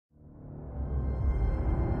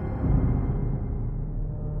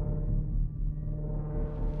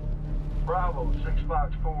Bravo, 6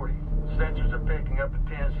 Fox 40. Sensors are picking up at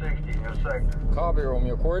 1060 in your sector. Copy,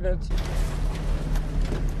 Romeo. Coordinates? Need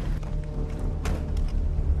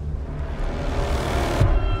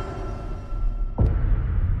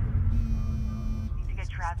to get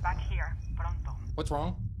your ass back here, pronto. What's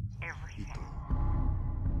wrong? Everything.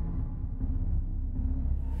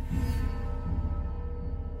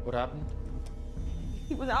 What happened?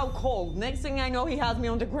 He was out cold. Next thing I know, he has me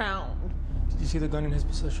on the ground. Did you see the gun in his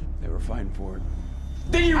possession? They were fighting for it.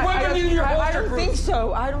 Then you weapon in your holster, I don't think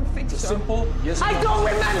so. I don't think so. Simple yes. I don't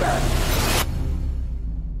remember!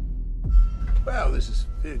 Well, this is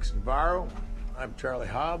Felix Navarro. I'm Charlie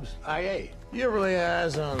Hobbs, IA. You ever lay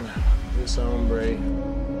eyes on this hombre?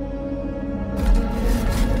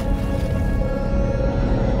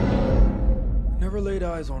 Never laid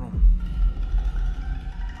eyes on him.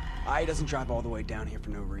 I doesn't drive all the way down here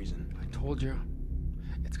for no reason. I told you.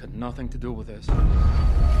 It's got nothing to do with this.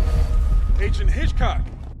 Agent Hitchcock!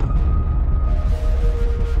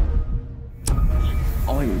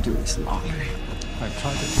 All you do is lie. I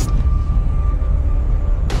tried to.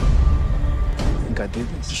 Think I did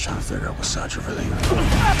this? Just trying to figure out what side you're really on.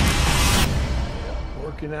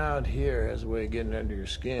 Working out here has a way of getting under your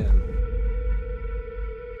skin.